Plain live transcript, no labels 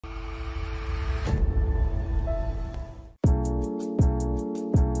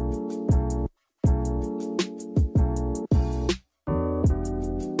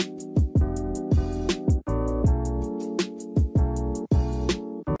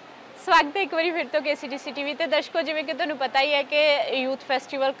स्वागत है एक बार फिर तो KCDC TV ते दर्शकों जिवें कि तुहानूं पता ही है कि यूथ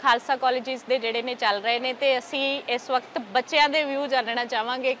फैसटीवल खालसा कॉलेजेस दे जिहड़े ने चल रहे ने ते असीं इस वक्त बच्चों के व्यू जानना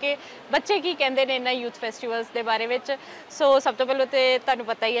चाहांगे कि बच्चे की कहंदे ने इन्हां यूथ फैसटीवल्स के बारे में। सो सब तो पहले तो तुहानूं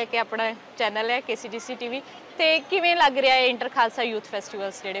पता ही है कि अपना चैनल है KCDC TV ते किवें लग रहा है इंटर खालसा यूथ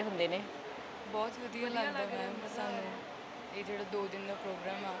फैसटीवल्स जिहड़े हुंदे ने? बहुत वधिया लगदा मैम सानूं ये जो 2 दिन का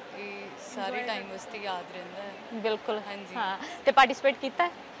प्रोग्राम आ ये सारे टाइम वास्ते याद रहता है। बिल्कुल हाँ जी हाँ तो पार्टिसिपेट किया?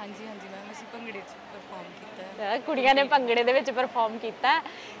 हाँ जी मैम असीं भंगड़े परफॉर्म किया, कुड़ियां ने भंगड़े दे विच परफॉर्म किया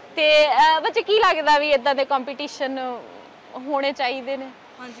ते बच्चे की लगदा भी इदां दे कंपीटीशन होने चाहिए ने?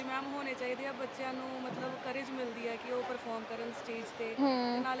 हाँ जी मैम होने चाहिए आ बच्चों को मतलब करेज मिलती है कि वो परफॉर्म करन स्टेज ते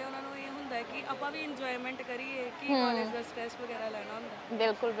नाले उन्होंने ये होंदा है कि आपां भी इंजॉयमेंट करिए कि कॉलेज का स्ट्रेस वगैरह लेना होंदा।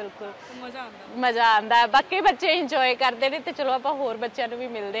 बिल्कुल बिल्कुल तो मज़ा आंदा है बाकी बच्चे इंजॉय करते हैं तो चलो आपां होर बच्चों को भी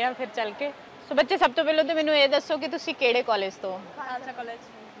मिलते हैं फिर चल के। सो बच्चे सब तो पहले तो मैनूं ये दसो कि तुसीं किहड़े कॉलेज तो? Khalsa college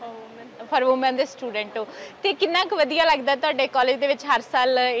for women they student हो ते कितना क वधिया लगदा तुहाडे कॉलेज दे विच हर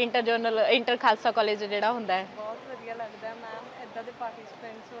साल इंटर खालसा कॉलेज जिहड़ा हुंदा है? बहुत वधिया लगदा है मैम, इदां दे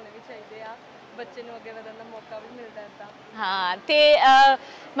पार्टिसिपेंट्स होने भी चाहिए आ, बच्चे नूं अगे वधण दा मौका भी मिलदा है। हाँ ते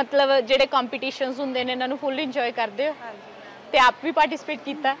मतलब जिहड़े कंपीटीशनस हुंदे ने इन्हां नूं फुल इंजॉय करदे हो? हाँ जी ते आप भी पार्टिसिपेट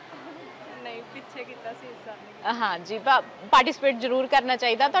कीता? नहीं पिछे कीता सी इस साल। हाँ जी पार्टिसिपेट जरूर करना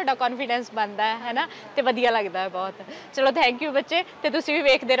चाहिए, तुहाडा कॉन्फिडेंस बनता है ना तो वधिया लगता है बहुत। चलो थैंक यू बच्चे ते तुसीं भी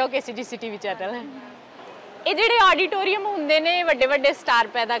वेखदे रहो KCDC TV चैनल। ये जिहड़े ऑडिटोरीयम हुंदे ने वड्डे वड्डे स्टार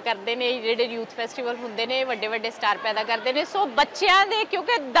पैदा करते हैं, जिहड़े यूथ फैसटीवल हुंदे ने वड्डे वड्डे स्टार पैदा करते हैं। सो बच्चों के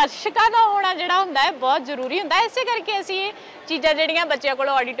क्योंकि दर्शकों का होना जिहड़ा हुंदा है बहुत जरूरी हुंदा है, इसे करके असीं ये चीज़ां जिहड़ियां बच्चों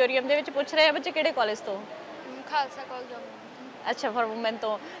कोलों ऑडिटोरीयम दे विच पुछ रहे हैं। बच्चे किहड़े कॉलेज तो? खालसा कॉलेज। अच्छा फॉर वूमेन तो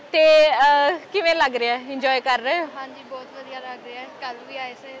ते किवें लग रहा है, इंजॉय कर रहे हो? हाँ जी बहुत वधिया लग रहा है, कल भी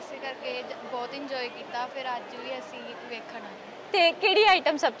आए से इसे करके बहुत इंजॉय किया, फिर अज भी असीं वेखण आए। ते किहड़ी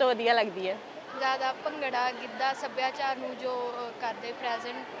आइटम सब तो वधिया लगदी है? ज़्यादा भंगड़ा गिद्धा सभ्याचार नूं जो करदे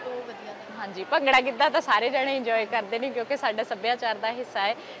प्रेजेंट वो वधिया लगदा। हाँ जी भंगड़ा गिद्धा तो सारे जने इंजॉय करते हैं क्योंकि साडा सभ्याचार का हिस्सा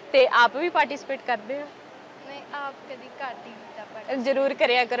है। ते आप भी पार्टिसिपेट करते हो? नहीं आप कभी घट ही कीता। जरूर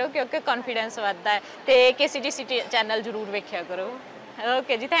करिया करो क्योंकि कॉन्फिडेंस बढ़ता है तो KCDC चैनल जरूर वेख्या करो।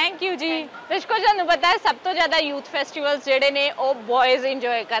 ओके जी थैंक यू जी। दर्शकों तुहानूं पता है सब तो ज़्यादा यूथ फैसटीवल्स जिहड़े ने वो बॉयज़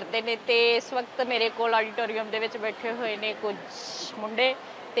इंजॉय करते हैं तो इस वक्त मेरे को ऑडिटोरीयम दे विच बैठे हुए ने कुछ मुंडे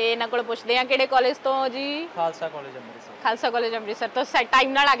तो इन्हां कोल पुछदे हैं किहड़े कॉलेज तो जी? खालसा कॉलेज अमृतसर। खालसा कॉलेज अमृतसर तो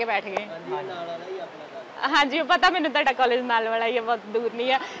टाइम नाल आके बैठ गए? हाँ जी पता मैंने तुहाडा कॉलेज नाल वाला ही है, बहुत दूर नहीं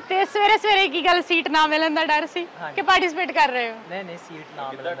है। तो सवेरे सवेरे की गल सीट ना मिलन का डर सी कि पार्टिसिपेट कर रहे हो? नहीं सीट ना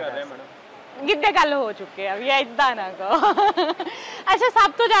मिलन गिद्दे गल हो चुके हैं अभी इदा ना कहो। अच्छा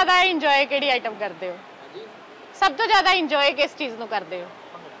सब तो ज़्यादा इंजॉय किहड़ी आइटम करते हो? सब तो ज़्यादा इंजॉय किस चीज़ नूं करते हो?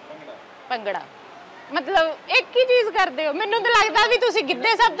 भंगड़ा मतलब एक ही चीज़ करते हो? मैनूं तो लगता भी तुसीं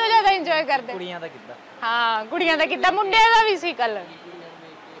गिद्दे सब तो ज़्यादा इंजॉय करते हो। कुड़ियां दा गिद्दा। हाँ कुड़ियां दा गिद्दा, मुंडियां दा भी सी कल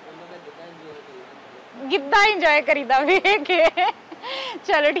गिद्दा इंजॉय करीदा वेख के।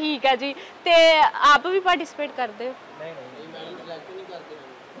 चलो ठीक है जी ते आप भी पार्टिसिपेट करते हो?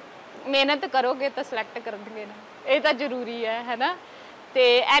 मेहनत करोगे तो सिलेक्ट कर देंगे ना, ये तो जरूरी है ना। तो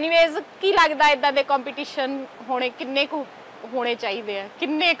एनीवेज की लगता इदां दे कंपीटीशन होने किन्ने को होने चाहिए,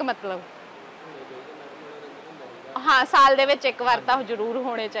 किन्ने क मतलब? हाँ साल दे विच एक बार तो जरूर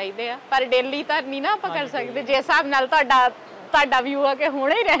होने चाहिए पर डेली तो नहीं ना आप कर सकते जिस हिसाब नाल तुहाडा व्यू है कि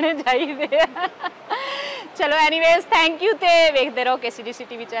होने ही रहने चाहिए। चलो एनीवेज थैंक यू ते वेखदे रहो KCDC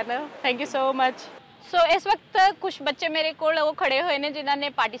TV channel. Thank you so much. सो इस वक्त कुछ बच्चे मेरे कोल वो खड़े हुए हैं जिन्हों ने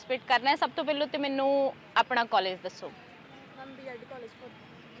पार्टिसिपेट करना है। सब तो पहले तो मैनू अपना कॉलेज दसो।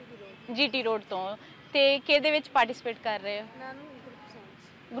 GT रोड तो ते किहदे विच पार्टिसिपेट कर रहे हो?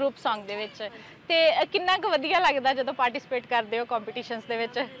 ग्रुप सॉन्ग दे विच ते कितना क वधिया लगदा जदों पार्टिसिपेट करदे हो कंपीटीशनस दे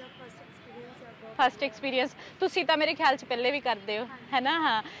विच? फस्ट एक्सपीरियंस तुसीं तां मेरे ख्याल च पहले भी करते हो है ना?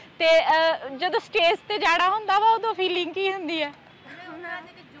 हाँ तो जो स्टेज ते जाना हुंदा वा उदों फीलिंग की हुंदी है?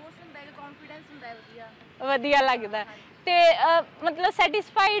 वधिया लगदा ते मतलब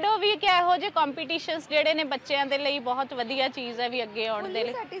सैटिस्फाइड हो भी क्या हो जे कंपीटीशनस जेडे ने बच्चों के लिए बहुत वधिया चीज़ है भी अगे आउण दे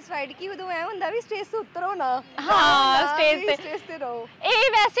लई? सैटिस्फाइड की उदों ऐ हुंदा भी स्टेज ते उतरो ना। हाँ स्टेज ते रहो। ये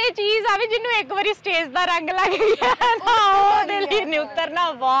वैसे चीज़ आ भी जिन्होंने एक बार स्टेज का रंग लग गया ना ओहदे लई नहीं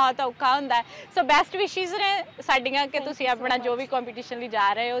उतरना बहुत औखा हुंदा है। सो बेस्ट विशिज ने साडियां कि तुसीं अपना जो भी कंपीटीशन लई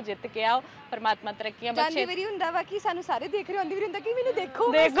जा रहे हो जित के आओ, परमात्मा तरक्कियां बख्शे। जांदी वारी हुंदा वा कि सानू सारे देख रहे होंदी वारी हुंदा कि मैनूं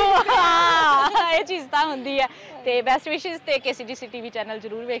देखो हाँ ये चीज़ तो हुंदी है। तो बेस्ट विशिज ते KCDC TV चैनल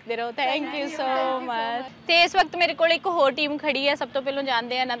जरूर वेखते रहो। Thank you so much. तो इस वक्त मेरे को एक होर टीम खड़ी है। सब तो पहले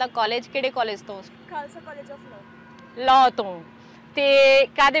जानते हैं इन्हां दा कॉलेज किहड़े कॉलेज तो? खालसा कॉलेज ऑफ लॉ तो ते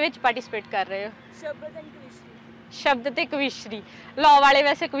काहदे विच पार्टिसिपेट कर रहे हो? शब्द एंड कृषि। ਸ਼ਬਦ ਤੇ ਕਵਿਸ਼ਰੀ ਲਾਅ ਵਾਲੇ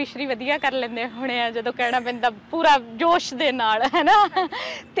ਵੈਸੇ ਕਵਿਸ਼ਰੀ ਵਧੀਆ ਕਰ ਲੈਂਦੇ ਹੋਣੇ ਆ ਜਦੋਂ ਕਹਿਣਾ ਪੈਂਦਾ ਪੂਰਾ ਜੋਸ਼ ਦੇ ਨਾਲ ਹੈ ਨਾ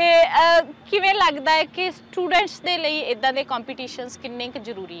ਤੇ ਕਿਵੇਂ ਲੱਗਦਾ ਹੈ ਕਿ ਸਟੂਡੈਂਟਸ ਦੇ ਲਈ ਇਦਾਂ ਦੇ ਕੰਪੀਟੀਸ਼ਨਸ ਕਿੰਨੇ ਕੁ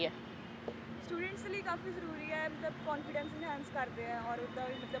ਜ਼ਰੂਰੀ ਹੈ ਸਟੂਡੈਂਟਸ ਲਈ ਕਾਫੀ ਜ਼ਰੂਰੀ ਹੈ ਮਤਲਬ ਕੌਨਫੀਡੈਂਸ ਇਨਹੈਂਸ ਕਰਦੇ ਆ ਔਰ ਉਹਦਾ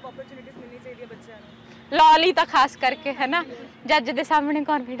ਵੀ ਮਤਲਬ ਓਪਰਚੁਨਿਟੀਜ਼ ਮਿਲਣੀ ਚਾਹੀਦੀ ਹੈ ਬੱਚਿਆਂ ਨੂੰ ਲਾਅ ਲਈ ਤਾਂ ਖਾਸ ਕਰਕੇ ਹੈ ਨਾ ਜੱਜ ਦੇ ਸਾਹਮਣੇ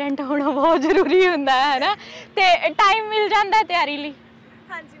ਕੌਨਫੀਡੈਂਟ ਹੋਣਾ ਬਹੁਤ ਜ਼ਰੂਰੀ ਹੁੰਦਾ ਹੈ ਨਾ ਤੇ ਟਾਈਮ ਮਿਲ ਜਾਂਦਾ ਹੈ ਤਿਆਰੀ ਲਈ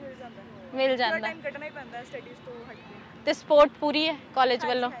ਹਾਂਜੀ ਮਿਲ ਜਾਂਦਾ ਟਾਈਮ ਕੱਢਣਾ ਹੀ ਪੈਂਦਾ ਸਟੱਡੀਜ਼ ਤੋਂ ਹਟ ਕੇ ਤੇ ਸਪੋਰਟ ਪੂਰੀ ਹੈ ਕਾਲਜ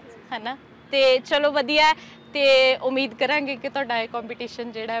ਵੱਲੋਂ ਹੈ ਨਾ ਤੇ ਚਲੋ ਵਧੀਆ ਤੇ ਉਮੀਦ ਕਰਾਂਗੇ ਕਿ ਤੁਹਾਡਾ ਇਹ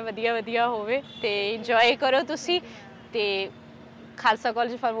ਕੰਪੀਟੀਸ਼ਨ ਜਿਹੜਾ ਹੈ ਵਧੀਆ ਹੋਵੇ ਤੇ ਇੰਜੋਏ ਕਰੋ ਤੁਸੀਂ ਤੇ Khalsa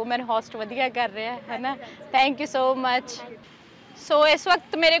college for woman host ਵਧੀਆ ਕਰ ਰਿਹਾ ਹੈ ਨਾ thank you so much so ਇਸ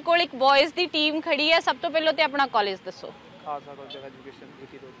ਵਕਤ ਮੇਰੇ ਕੋਲ ਇੱਕ ਬॉयਜ਼ ਦੀ ਟੀਮ ਖੜੀ ਹੈ ਸਭ ਤੋਂ ਪਹਿਲਾਂ ਤੇ ਆਪਣਾ ਕਾਲਜ ਦੱਸੋ Khalsa college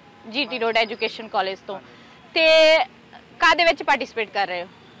education GT road education college ਤੋਂ ਤੇ ਕਾਦੇ ਵਿੱਚ ਪਾਰਟਿਸਿਪੇਟ ਕਰ ਰਹੇ ਹੋ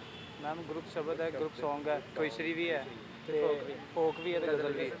ਮੈਮ ਗਰੁੱਪ ਸ਼ਬਦ ਹੈ ਗਰੁੱਪ ਸੌਂਗ ਹੈ ਕੋਇਸ਼ਰੀ ਵੀ ਹੈ ਤੇ ਫੋਕ ਵੀ ਹੈ ਤੇ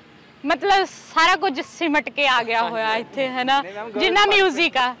ਗਜ਼ਲ ਵੀ ਹੈ ਮਤਲਬ ਸਾਰਾ ਕੁਝ ਸਿਮਟ ਕੇ ਆ ਗਿਆ ਹੋਇਆ ਇੱਥੇ ਹੈ ਨਾ ਜਿੰਨਾ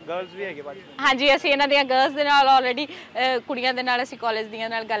ਮਿਊਜ਼ਿਕ ਆ ਗਰਲਸ ਵੀ ਹੈਗੇ ਬਾਕੀ ਹਾਂਜੀ ਅਸੀਂ ਇਹਨਾਂ ਦੀਆਂ ਗਰਲਸ ਦੇ ਨਾਲ ਆਲਰੇਡੀ ਕੁੜੀਆਂ ਦੇ ਨਾਲ ਅਸੀਂ ਕਾਲਜ ਦੀਆਂ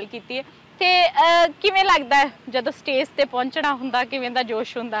ਨਾਲ ਗੱਲ ਕੀਤੀ ਹੈ ਤੇ ਕਿਵੇਂ ਲੱਗਦਾ ਹੈ ਜਦੋਂ ਸਟੇਜ ਤੇ ਪਹੁੰਚਣਾ ਹੁੰਦਾ ਕਿਵੇਂ ਦਾ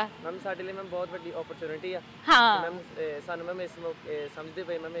ਜੋਸ਼ ਹੁੰਦਾ ਮੈਮ ਸਾਡੇ ਲਈ ਮੈਮ ਬਹੁਤ ਵੱਡੀ ਓਪਰਚੁਨਿਟੀ ਆ ਹਾਂ ਮੈਮ ਸਾਨੂੰ ਮੈਮ ਇਸ ਸਮਝਦੇ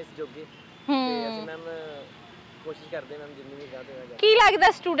ਪਏ ਮੈਮ ਇਸ ਜੋਗੇ ਤੇ ਅਸੀਂ ਮੈਮ ਕੋਸ਼ਿਸ਼ ਕਰਦੇ ਮੈਮ ਜਿੰਨੀ ਵੀ ਜ਼ਿਆਦਾ ਹੋ ਜਾਏ ਕੀ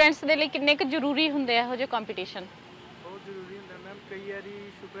ਲੱਗਦਾ ਸਟੂਡੈਂਟਸ ਦੇ ਲਈ ਕਿੰਨੇ ਕੁ ਜ਼ਰੂਰੀ ਹੁੰਦੇ ਆ ਇਹੋ ਜਿਹੇ ਕੰਪੀਟੀਸ਼ਨ ਬਹੁਤ ਜ਼ਰੂਰੀ ਹੁੰਦਾ ਮੈਮ ਕਈ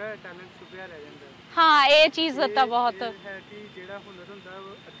ਵਾਰੀ ਟੈਲੈਂਟ ਛੁਪਿਆ ਰਹਿ ਜਾਂਦਾ ਹਾਂ ਇਹ ਚੀਜ਼ ਤਾਂ ਬਹੁਤ ਹੈ ਕਿ ਜਿਹੜਾ ਹੁਨਰ ਹੁੰਦਾ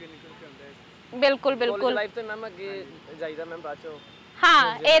ਉਹ ਅੱਗੇ ਨਿਕਲ ਕੇ ਆਉਂਦਾ ਹੈ ਬਿਲਕੁਲ ਲਾਈਫ ਤੇ ਮੈਮ ਅੱਗੇ ਜਾਈਦਾ ਮੈਮ ਬਾਅਦ ਚੋਂ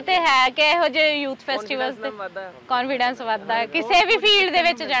ਹਾਂ ਇਹ ਤੇ ਹੈ ਕਿ ਇਹੋ ਜਿਹੇ ਯੂਥ ਫੈਸਟੀਵਲਸ ਤੇ ਕੌਨਫੀਡੈਂਸ ਵੱਧਦਾ ਹੈ ਕਿਸੇ ਵੀ ਫੀਲਡ ਦੇ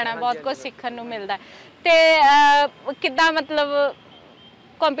ਵਿੱਚ ਜਾਣਾ ਬਹੁਤ ਕੁਝ ਸਿੱਖਣ ਨੂੰ ਮਿਲਦਾ ਤੇ ਕਿੱਦਾਂ ਮਤਲਬ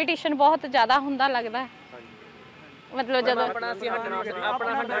ਕੰਪੀਟੀਸ਼ਨ ਬਹੁਤ ਜ਼ਿਆਦਾ ਹੁੰਦਾ ਲੱਗਦਾ ਹੈ ਮਤਲਬ ਜਦੋਂ ਆਪਣਾ ਅਸੀਂ ਆਪਣਾ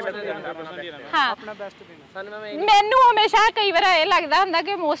 100% ਹਾਂ ਆਪਣਾ ਬੈਸਟ ਦੇਣਾ ਸਾਨੂੰ ਮੈਮ ਮੈਨੂੰ ਹਮੇਸ਼ਾ ਕਈ ਵਾਰ ਇਹ ਲੱਗਦਾ ਹੁੰਦਾ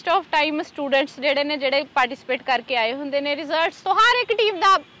ਕਿ ਮੋਸਟ ਆਫ ਟਾਈਮ ਸਟੂਡੈਂਟਸ ਜਿਹੜੇ ਪਾਰਟਿਸਿਪੇਟ ਕਰਕੇ ਆਏ ਹੁੰਦੇ ਨੇ ਰਿਜ਼ਲਟਸ ਤੋਂ ਹਰ ਇੱਕ ਟੀਮ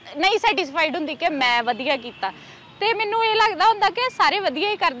ਦਾ ਨਹੀਂ ਸੈਟੀਸਫਾਈਡ ਹੁੰਦੀ ਕਿ ਮੈਂ ਵਧੀਆ ਕੀਤਾ ਤੇ ਮੈਨੂੰ ਇਹ ਲੱਗਦਾ ਹੁੰਦਾ ਕਿ ਸਾਰੇ ਵਧੀਆ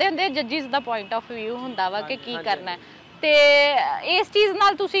ਹੀ ਕਰਦੇ ਹੁੰਦੇ ਜੱਜਿਸ ਦਾ ਪੁਆਇੰਟ ਆਫ ਵਿਊ ਹੁੰਦਾ ਵਾ ਕਿ ਕੀ ਕਰਨਾ ਤੇ ਇਸ ਚੀਜ਼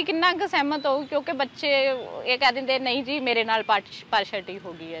ਨਾਲ ਤੁਸੀਂ ਕਿੰਨਾ ਕੁ ਸਹਿਮਤ ਹੋ ਕਿਉਂਕਿ ਬੱਚੇ ਇਹ ਕਹਿ ਦਿੰਦੇ ਨਹੀਂ ਜੀ ਮੇਰੇ ਨਾਲ ਪਾਰਸ਼ੈਲਿਟੀ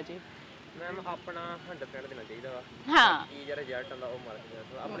ਹੋ ਗਈ ਹੈ ਜੀ ਮੈਮ ਆਪਣਾ 100% ਦੇਣਾ ਚਾਹੀਦਾ ਵਾ ਹਾਂ ਕੀ ਜਿਹੜਾ ਰਿਜ਼ਲਟ ਆਉਂਦਾ ਉਹ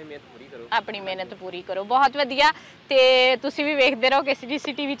ਮਾਰਕ ਆਪਣੀ ਮਿਹਨਤ ਪੂਰੀ ਕਰੋ ਆਪਣੀ ਮਿਹਨਤ ਪੂਰੀ ਕਰੋ ਬਹੁਤ ਵਧੀਆ ਤੇ ਤੁਸੀਂ ਵੀ ਵੇਖਦੇ ਰਹੋ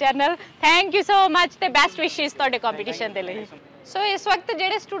KCGC TV channel thank you so much ਤੇ ਬੈਸਟ ਵਿਸ਼ੇਸ ਤੁਹਾਡੇ ਕੰਪੀਟੀਸ਼ਨ ਦੇ ਲਈ ਸੋ ਇਸ ਵਕਤ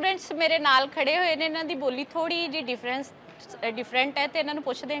ਜਿਹੜੇ ਸਟੂਡੈਂਟਸ ਮੇਰੇ ਨਾਲ ਖੜੇ ਹੋਏ ਨੇ ਇਹਨਾਂ ਦੀ ਬੋਲੀ ਥੋੜੀ ਜਿਹੀ ਡਿਫਰੈਂਟ ਹੈ ਤੇ ਇਹਨਾਂ ਨੂੰ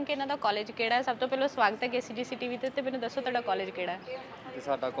ਪੁੱਛਦੇ ਹਾਂ ਕਿ ਇਹਨਾਂ ਦਾ ਕਾਲਜ ਕਿਹੜਾ ਹੈ ਸਭ ਤੋਂ ਪਹਿਲਾਂ ਸਵਾਗਤ ਹੈ KCGC TV ਤੇ ਮੈਨੂੰ ਦੱਸੋ ਤੁਹਾਡਾ ਕਾਲਜ ਕਿਹੜਾ ਹੈ ਤੇ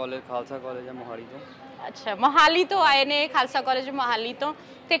ਸਾਡਾ ਕਾਲਜ ਖਾਲਸਾ ਕਾਲਜ ਹੈ ਮੋਹਾਲੀ ਤੋਂ ਅੱਛਾ ਮੋਹਾਲੀ ਤੋਂ ਆਏ ਨੇ ਖਾਲਸਾ ਕਾਲਜ ਮੋਹਾਲੀ ਤੋਂ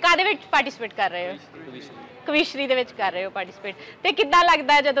ਤੇ ਕਾਦੇ ਵਿੱਚ ਪਾਰਟਿਸਿਪੇਟ ਕਰ ਰਹੇ ਹੋ ਕਵਿਸ਼ਰੀ ਦੇ ਵਿੱਚ ਕਰ ਰਹੇ ਹੋ ਪਾਰਟਿਸਿਪੇਟ ਤੇ ਕਿੱਦਾਂ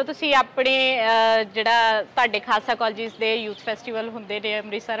ਲੱਗਦਾ ਹੈ ਜਦੋਂ ਤੁਸੀਂ ਆਪਣੇ ਜਿਹੜਾ ਤੁਹਾਡੇ ਖਾਲਸਾ ਕਾਲਜਸ ਦੇ ਯੂਥ ਫੈਸਟੀਵਲ ਹੁੰਦੇ ਨੇ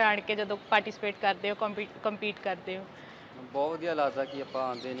ਅੰਮ੍ਰਿਤਸਰ ਆਣ ਕੇ ਜਦੋਂ ਪਾਰਟਿਸਿਪੇਟ ਕਰਦੇ ਹੋ ਕੰਪੀਟ ਕਰਦੇ ਹੋ ਬਹੁਤ ਵਧੀਆ ਲੱਗਦਾ ਕਿ ਆਪਾਂ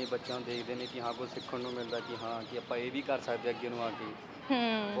ਆਉਂਦੇ ਨੇ ਬੱਚਿਆਂ ਨੂੰ ਦੇਖਦੇ ਨੇ ਕਿ ਹਾਂ ਕੁਝ ਸਿੱਖਣ ਨੂੰ ਮਿਲਦਾ ਕਿ ਹਾਂ ਕਿ ਆਪਾਂ ਇਹ ਵੀ ਕਰ ਸਕਦੇ ਅੱਗੇ ਨੂੰ ਆ ਕੇ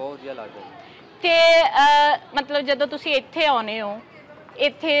ਬਹੁਤ ਵਧੀਆ ਲੱਗਦਾ ਤੇ ਮਤਲਬ ਜਦੋਂ ਤੁਸੀਂ ਇੱਥੇ ਆਉਨੇ ਹੋ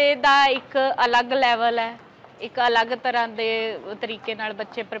ਇੱਥੇ ਦਾ ਇੱਕ ਅਲੱਗ ਲੈਵਲ ਹੈ ਇੱਕ ਅਲੱਗ ਤਰ੍ਹਾਂ ਦੇ ਤਰੀਕੇ ਨਾਲ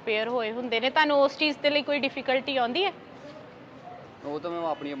ਬੱਚੇ ਪ੍ਰਿਪੇਅਰ ਹੋਏ ਹੁੰਦੇ ਨੇ ਤੁਹਾਨੂੰ ਉਸ ਚੀਜ਼ ਦੇ ਲਈ ਕੋਈ ਡਿਫਿਕਲਟੀ ਆਉਂਦੀ ਹੈ ਉਹ ਤਾਂ ਮੈਂ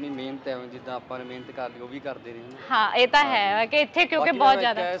ਆਪਣੀ ਮਿਹਨਤ ਹੈ ਜਿੱਦਾਂ ਆਪਾਂ ਨੇ ਮਿਹਨਤ ਕਰ ਲਈ ਉਹ ਵੀ ਕਰਦੇ ਨੇ ਹਾਂ ਇਹ ਤਾਂ ਹੈ ਕਿ ਇੱਥੇ ਕਿਉਂਕਿ ਬਹੁਤ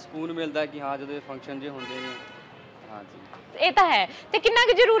ਜ਼ਿਆਦਾ ਸਕੂਨ ਮਿਲਦਾ ਕਿ ਹਾਂ ਜਦੋਂ ਫੰਕਸ਼ਨ ਜੇ ਹੁੰਦੇ ਨੇ ਹਾਂਜੀ ਇਹ ਤਾਂ ਹੈ ਤੇ ਕਿੰਨਾ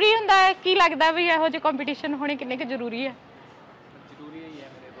ਕੁ ਜ਼ਰੂਰੀ ਹੁੰਦਾ ਹੈ ਕੀ ਲੱਗਦਾ ਵੀ ਇਹੋ ਜਿਹੇ ਕੰਪੀਟੀਸ਼ਨ ਹੋਣੇ ਕਿੰਨੇ ਕੁ ਜ਼ਰੂਰੀ ਹੈ ਜ਼ਰੂਰੀ ਹੀ ਹੈ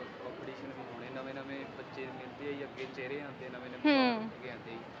ਮੇਰੇ ਕੋਲ ਕੰਪੀਟੀਸ਼ਨ ਵੀ ਹੋਣੇ ਨਵੇਂ ਬੱਚੇ ਮਿਲਦੇ ਆ ਅੱਗੇ ਚਿਹਰੇ ਆਉਂਦੇ ਨਵੇਂ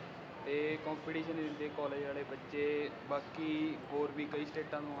ਆਉਂਦੇ ਤੇ ਕੰਪੀਟੀਸ਼ਨ ਦਿੰਦੇ ਕਾਲਜ ਵਾਲੇ ਬੱਚੇ ਬਾਕੀ ਹੋਰ ਵੀ ਕਈ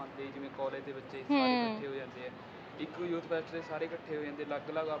ਸਟੇਟਾਂ ਤੋਂ ਆਉਂਦੇ ਜਿਵੇਂ ਕਾਲਜ ਦੇ ਬੱਚੇ ਸਾਰੇ ਇਕੱਠੇ ਹੋ ਜਾਂਦੇ ਆ ਇੱਕ ਯੂਥ ਫੈਸਟ ਦੇ ਸਾਰੇ ਇਕੱਠੇ ਹੋ ਜਾਂਦੇ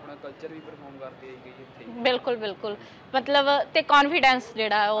ਅਲੱਗ-ਅਲੱਗ ਆਪਣਾ ਕਲਚਰ ਵੀ ਪਰਫਾਰਮ ਕਰਦੇ ਆ ਗਈ ਇੱਥੇ ਬਿਲਕੁਲ ਮਤਲਬ ਤੇ ਕੌਨਫੀਡੈਂਸ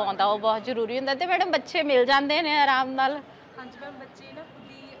ਜਿਹੜਾ ਉਹ ਆਉਂਦਾ ਉਹ ਬਹੁਤ ਜ਼ਰੂਰੀ ਹੁੰਦਾ ਤੇ ਮੈਡਮ ਬੱਚੇ ਮਿਲ ਜਾਂਦੇ ਨੇ ਆਰਾਮ ਨਾਲ ਹਾਂਜੀ ਮੈਮ ਬੱਚੇ ਨਾ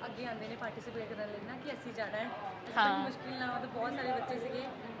ਖੁਦ ਹੀ ਅੱਗੇ ਆਉਂਦੇ ਨੇ ਪਾਰਟਿਸਿਪੇਟ ਕਰਨ ਲਈ ਨਾ ਕਿ ਅਸੀਂ ਜਾਣਾ ਹੈ ਬੜੀ ਮੁਸ਼ਕਿਲ ਨਾਲ ਮਤਲਬ ਬਹੁਤ ਸਾਰੇ ਬੱਚੇ ਸੀਗੇ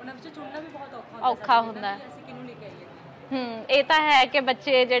ਉਹਨਾਂ ਵਿੱਚੋਂ ਚੁਣਨਾ ਵੀ ਬਹੁਤ ਔਖਾ ਹੁੰਦਾ ਹੈ ਅਸੀਂ ਕਿਹਨੂੰ ਲੈ ਕੇ ਆਈਏ ਇਹ ਤਾਂ ਹੈ ਕਿ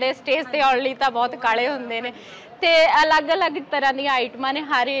ਬੱਚੇ ਜਿਹੜੇ ਸਟੇਜ ਤੇ ਆਉਣ ਲਈ ਤਾਂ ਬਹੁਤ ਕਾਲੇ ਹੁੰਦੇ ਨੇ ਤੇ ਅਲੱਗ-ਅਲੱਗ ਤਰ੍ਹਾਂ ਦੀਆਂ ਆਈਟਮਾਂ ਨੇ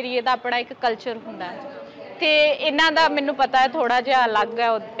ਹਰ ਏਰੀਏ ਦਾ ਆਪਣਾ ਇੱਕ ਕਲਚਰ ਹੁੰਦਾ ਹੈ ਤੇ ਇਹਨਾਂ ਦਾ ਮੈਨੂੰ ਪਤਾ ਹੈ ਥੋੜਾ ਜਿਹਾ ਅਲੱਗ ਹੈ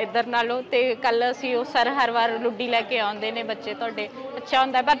ਇੱਧਰ ਨਾਲੋਂ ਤੇ ਕੱਲ ਅਸੀਂ ਉਹ ਸਰ ਹਰ ਵਾਰ ਲੁੱਡੀ ਲੈ ਕੇ ਆਉਂਦੇ ਨੇ ਬੱਚੇ ਤੁਹਾਡੇ ਅੱਛਾ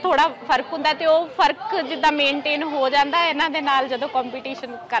ਹੁੰਦਾ ਪਰ ਥੋੜਾ ਫਰਕ ਹੁੰਦਾ ਤੇ ਉਹ ਫਰਕ ਜਿੱਦਾਂ ਮੇਨਟੇਨ ਹੋ ਜਾਂਦਾ ਇਹਨਾਂ ਦੇ ਨਾਲ ਜਦੋਂ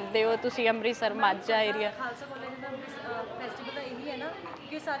ਕੰਪੀਟੀਸ਼ਨ ਕਰਦੇ ਹੋ ਤੁਸੀਂ ਅੰਮ੍ਰਿਤਸਰ ਮਾਝਾ ਏਰੀਆ ਖਾਲਸਾ ਕਾਲਜ ਦਾ ਫੈਸਟੀਵਲ ਦਾ ਇਹੀ ਹੈ ਨਾ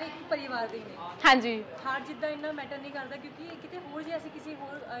ਕਿ ਸਾਰੇ ਇੱਕ ਪਰਿਵਾਰ ਦੇ ਨੇ ਹਾਂਜੀ ਹਾਰ ਜਿੱਦਾਂ ਇੰਨਾ ਮੈਟਰ ਨਹੀਂ ਕਰਦਾ ਕਿਉਂਕਿ ਕਿਤੇ ਹੋਰ ਜੇ ਅਸੀਂ ਕਿਸੇ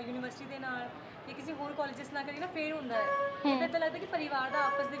ਹੋਰ ਯੂਨੀਵਰਸਿਟੀ ਦੇ ਨਾਲ ਜਾਂ ਕਿਸੇ ਹੋਰ ਕਾਲਜਸ ਨਾਲ ਕਰੀਏ ਨਾ ਫੇਰ ਹੁੰਦਾ ਹੈ ਇੱਦਾਂ ਲੱਗਦਾ ਕਿ ਪਰਿਵਾਰ ਦਾ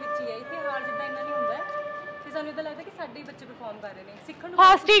ਆਪਸ ਦੇ ਵਿੱਚ ਹੀ ਹੈ ਇੱਥੇ ਹਾਰ ਜਿੱਦਾਂ ਇੰਨਾ ਨਹੀਂ ਹੁੰਦਾ ਤੇ ਸਾਨੂੰ ਇੱਦਾਂ ਲੱਗਦਾ ਕਿ ਸਾਡੇ ਹੀ ਬੱਚੇ ਪਰਫਾਰਮ ਕਰ ਰਹੇ ਨੇ, ਸਿੱਖਣ ਨੂੰ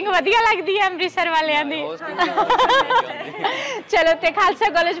ਹੋਸਟਿੰਗ ਵਧੀਆ ਲੱਗਦੀ ਹੈ ਅੰਮ੍ਰਿਤਸਰ ਵਾਲਿਆਂ ਦੀ। ਚਲੋ ਤੇ ਖਾਲਸਾ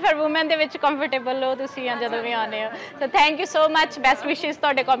ਕਾਲਜ ਫॉर ਵੂਮਨ ਦੇ ਵਿੱਚ ਕੰਫਰਟੇਬਲ ਹੋ ਤੁਸੀਂ ਜਦੋਂ ਵੀ ਆਉਂਦੇ ਹੋ। So thank you so much, best ਵਿਸ਼ੇਸ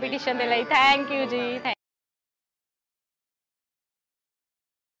ਤੁਹਾਡੇ ਕੰਪੀਟੀਸ਼ਨ ਦੇ ਲਈ। ਥੈਂਕ ਯੂ ਜੀ।